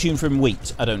a fortune from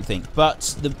wheat, I don't think.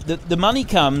 But the money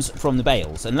comes from the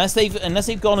bales. Unless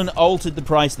they've gone and altered the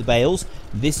price of the bales,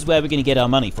 this is where we're going to get our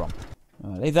money from.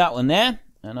 I'll leave that one there,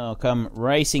 and I'll come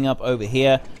racing up over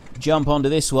here, jump onto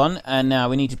this one, and now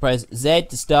we need to press Z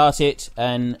to start it,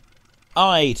 and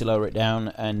I to lower it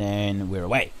down, and then we're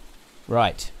away.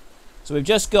 Right. So we've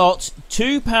just got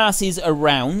 2 passes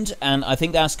around, and I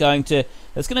think that's going to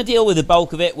deal with the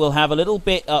bulk of it. We'll have a little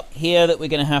bit up here that we're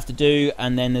going to have to do,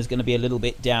 and then there's going to be a little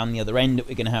bit down the other end that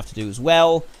we're going to have to do as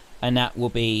well, and that will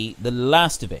be the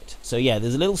last of it. So yeah,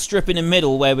 there's a little strip in the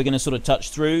middle where we're going to sort of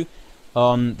touch through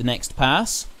on the next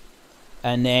pass,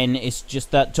 and then it's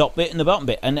just that top bit and the bottom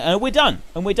bit, and we're done,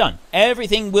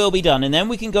 Everything will be done, and then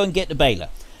we can go and get the baler.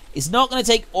 It's not going to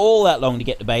take all that long to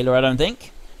get the baler, I don't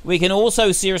think. We can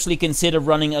also seriously consider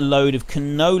running a load of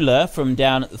canola from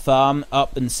down at the farm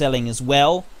up and selling as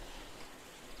well.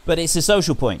 But it's the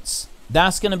social points.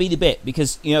 That's going to be the bit,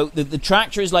 because, you know, the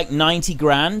tractor is like 90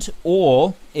 grand,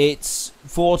 or it's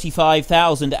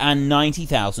 45,000 and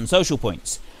 90,000 social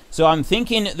points. So I'm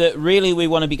thinking that really we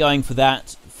want to be going for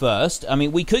that first. I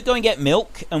mean, we could go and get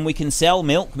milk, and we can sell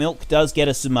milk. Milk does get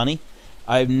us some money.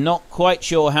 I'm not quite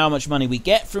sure how much money we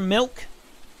get from milk,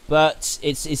 but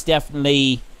it's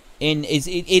definitely...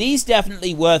 It is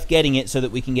definitely worth getting it so that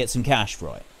we can get some cash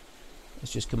for it.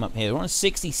 Let's just come up here. We're on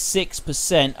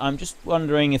 66%. I'm just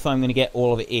wondering if I'm going to get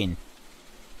all of it in.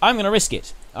 I'm going to risk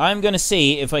it. I'm going to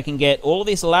see if I can get all of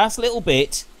this last little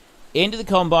bit into the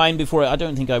combine before... I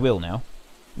don't think I will now.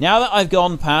 Now that I've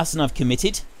gone past and I've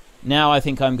committed, now I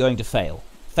think I'm going to fail.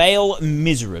 Fail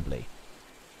miserably.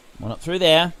 One up through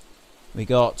there. We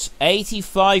got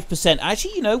 85%.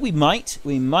 Actually, you know, we might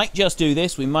just do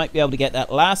this. We might be able to get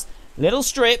that last little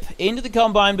strip into the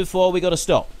combine before we got to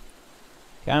stop.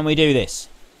 Can we do this?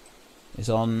 It's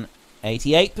on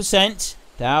 88%,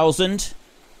 1,000,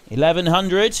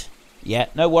 1,100. Yeah,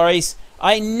 no worries.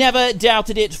 I never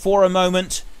doubted it for a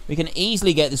moment. We can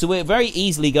easily get this. So we're very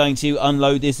easily going to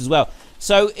unload this as well.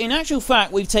 So in actual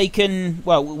fact, we've taken,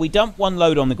 well, we dumped 1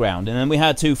 load on the ground, and then we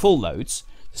had 2 full loads.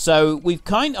 So we've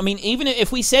I mean, even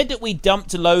if we said that we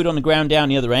dumped a load on the ground down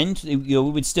the other end, we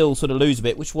would still sort of lose a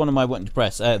bit. Which one am I wanting to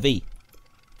press? V.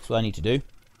 That's what I need to do.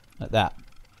 Like that.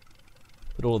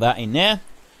 Put all of that in there.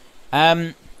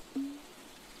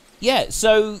 Yeah,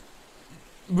 so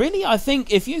really I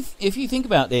think if you think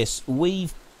about this,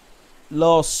 we've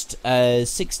lost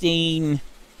 16,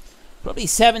 probably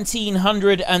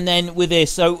 1,700, and then with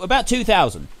this, so about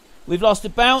 2,000. We've lost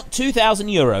about 2,000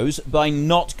 euros by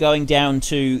not going down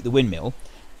to the windmill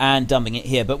and dumping it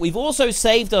here. But we've also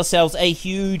saved ourselves a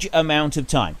huge amount of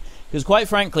time. Because quite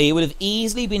frankly, it would have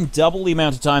easily been double the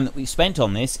amount of time that we've spent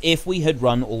on this if we had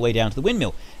run all the way down to the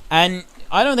windmill. And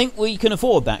I don't think we can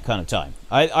afford that kind of time.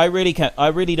 I really can't. I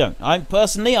really don't.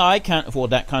 Personally, I can't afford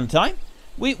that kind of time.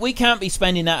 We can't be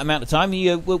spending that amount of time.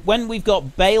 When we've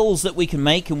got bales that we can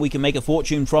make, and we can make a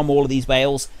fortune from all of these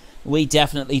bales, we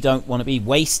definitely don't want to be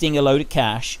wasting a load of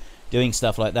cash doing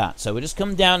stuff like that. So we'll just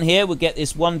come down here. We'll get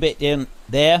this one bit in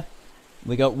there.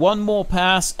 We got one more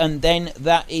pass, and then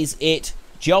that is it.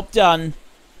 Job done.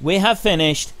 We have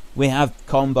finished. We have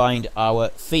combined our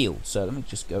field. So let me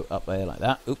just go up there like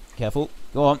that. Oop, careful.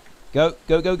 Go on. Go,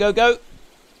 go, go, go, go.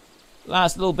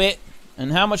 Last little bit.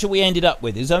 And how much have we ended up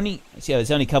with? There's only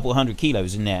a couple of 100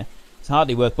 kilos in there. It's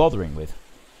hardly worth bothering with.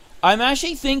 I'm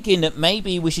actually thinking that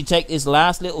maybe we should take this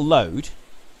last little load.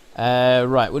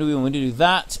 Right, what do we want to do?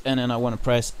 That, and then I want to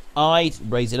press I to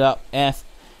raise it up, F.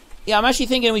 Yeah, I'm actually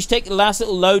thinking we should take the last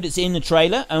little load that's in the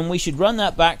trailer, and we should run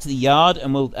that back to the yard,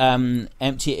 and we'll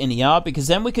empty it in the yard, because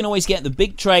then we can always get the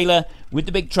big trailer with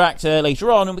the big tractor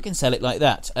later on, and we can sell it like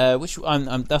that.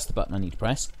 That's the button I need to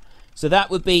press. So that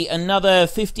would be another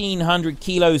 1,500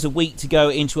 kilos of wheat to go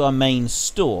into our main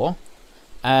store.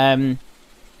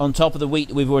 On top of the wheat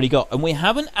that we've already got. And we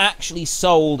haven't actually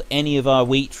sold any of our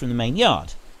wheat from the main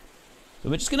yard. So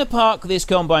we're just going to park this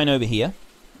combine over here.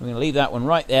 We're going to leave that one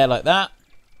right there like that.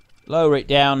 Lower it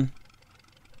down.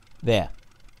 There.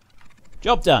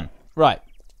 Job done. Right.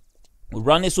 We'll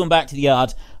run this one back to the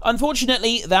yard.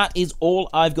 Unfortunately, that is all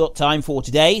I've got time for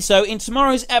today. So in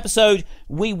tomorrow's episode,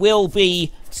 we will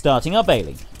be starting our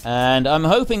baling. And I'm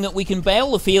hoping that we can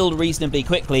bale the field reasonably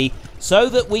quickly so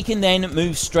that we can then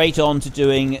move straight on to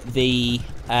doing the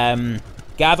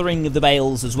gathering of the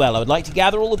bales as well. I would like to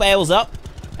gather all the bales up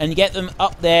and get them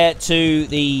up there to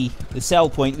the sell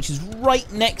point, which is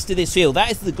right next to this field.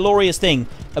 That is the glorious thing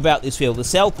about this field. The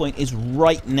sell point is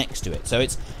right next to it. So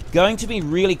it's going to be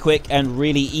really quick and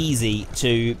really easy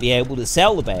to be able to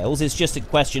sell the bales. It's just a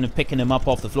question of picking them up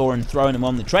off the floor and throwing them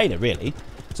on the trailer, really.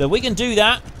 So if we can do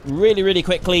that really, really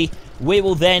quickly, we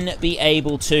will then be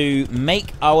able to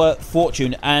make our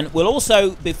fortune. And we'll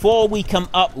also, before we come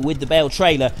up with the bale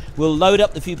trailer, we'll load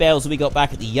up the few bales that we got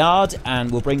back at the yard,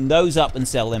 and we'll bring those up and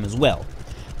sell them as well.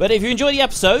 But if you enjoyed the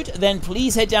episode, then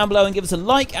please head down below and give us a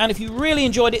like. And if you really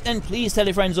enjoyed it, then please tell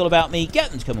your friends all about me. Get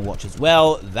them to come and watch as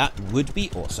well. That would be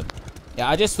awesome. Yeah,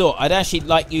 I just thought I'd actually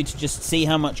like you to just see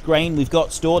how much grain we've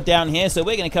got stored down here. So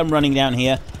we're going to come running down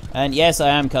here. And yes, I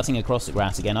am cutting across the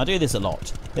grass again. I do this a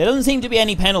lot. There doesn't seem to be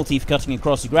any penalty for cutting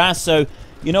across the grass. So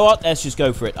you know what? Let's just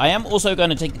go for it. I am also going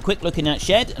to take a quick look in that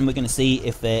shed, and we're going to see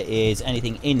if there is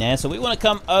anything in there. So we want to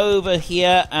come over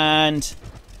here and...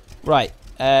 Right.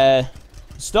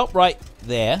 Stop right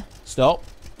there. Stop.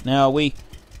 Now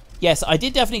yes, I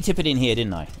did definitely tip it in here,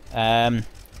 didn't I?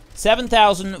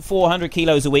 7,400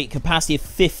 kilos a week, capacity of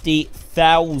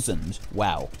 50,000.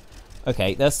 Wow.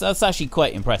 Okay, that's actually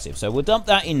quite impressive. So we'll dump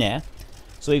that in there.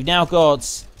 So we've now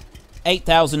got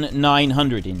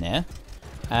 8,900 in there.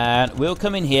 And we'll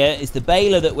come in here. It's the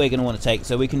baler that we're going to want to take.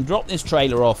 So we can drop this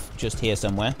trailer off just here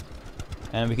somewhere.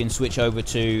 And we can switch over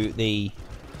to the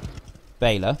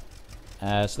baler.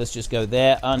 So let's just go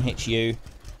there, unhitch you,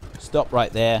 stop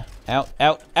right there, out,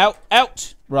 out, out,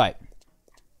 out, right.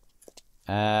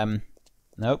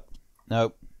 Nope,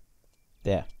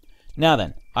 there. Now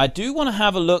then, I do want to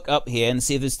have a look up here and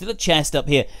see if there's still a chest up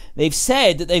here. They've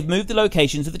said that they've moved the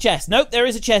locations of the chest. Nope, there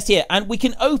is a chest here, and we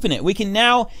can open it. We can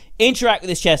now interact with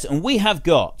this chest, and we've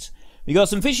got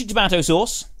some fish and tomato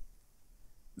sauce.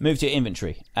 Move to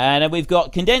inventory. And then we've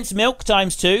got condensed milk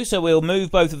 ×2, so we'll move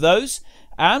both of those.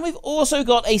 And we've also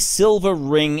got a silver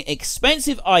ring,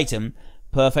 expensive item,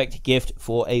 perfect gift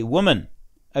for a woman.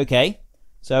 Okay,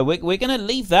 so we're going to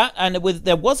leave that. And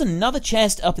there was another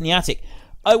chest up in the attic.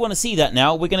 I want to see that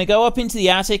now. We're going to go up into the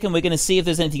attic and we're going to see if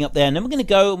there's anything up there. And then we're going to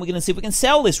go and we're going to see if we can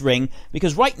sell this ring.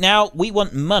 Because right now, we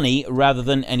want money rather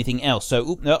than anything else.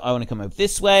 So, no, I want to come over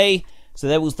this way. So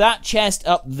there was that chest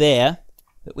up there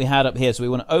that we had up here. So we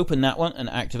want to open that one and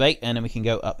activate. And then we can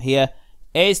go up here.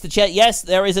 Is the chest? Yes,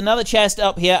 there is another chest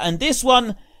up here, and this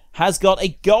one has got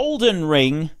a golden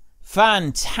ring.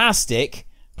 Fantastic.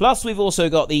 Plus, we've also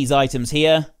got these items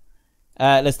here.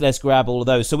 Let's grab all of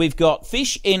those. So we've got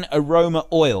fish in aroma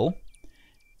oil,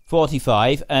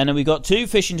 45, and then we've got 2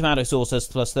 fish and tomato sauce, that's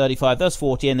plus 35, that's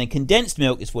 40, and then condensed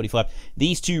milk is 45.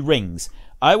 These 2 rings.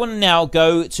 I want to now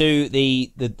go to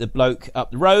the bloke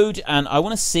up the road, and I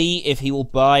want to see if he will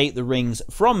buy the rings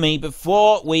from me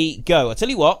before we go. I'll tell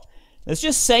you what. Let's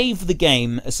just save the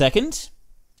game a second.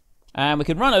 And we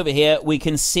can run over here. We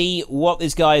can see what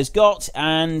this guy has got.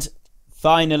 And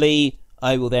finally,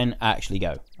 I will then actually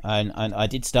go. And I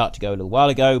did start to go a little while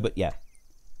ago, but yeah.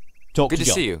 Talk to John. Good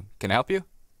to see you. Can I help you?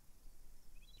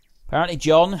 Apparently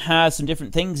John has some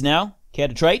different things now. Care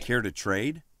to trade? Care to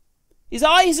trade? His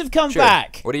eyes have come Sure.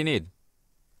 back. What do you need?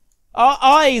 Our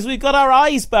eyes. We've got our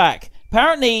eyes back.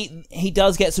 Apparently, he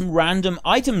does get some random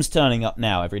items turning up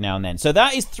now, every now and then. So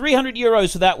that is 300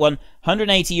 euros for that one,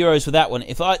 180 euros for that one.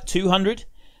 If I 200,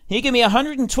 he'll give me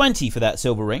 120 for that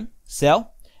silver ring.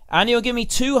 Sell. And he'll give me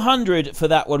 200 for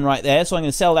that one right there. So I'm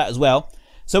going to sell that as well.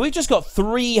 So we've just got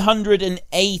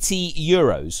 380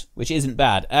 euros, which isn't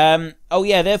bad. Oh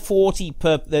yeah, they're 40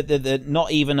 per. They're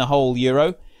not even a whole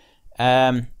euro.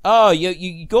 Oh,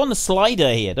 you go on the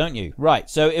slider here, don't you? Right.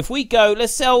 So if we go,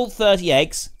 let's sell 30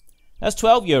 eggs. That's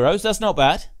 12 euros. That's not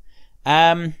bad.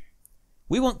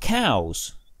 We want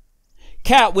cows.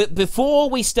 Before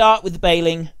we start with the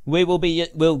baling,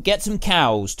 we'll get some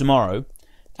cows tomorrow,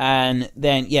 and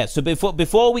then yeah. So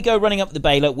before we go running up the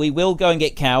baler, we will go and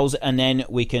get cows, and then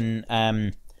we can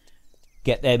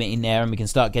get them in there, and we can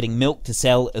start getting milk to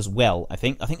sell as well. I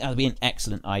think that would be an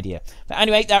excellent idea. But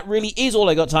anyway, that really is all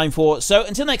I got time for. So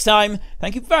until next time,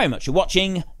 thank you very much for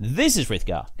watching. This is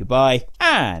Frithgar. Goodbye,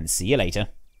 and see you later.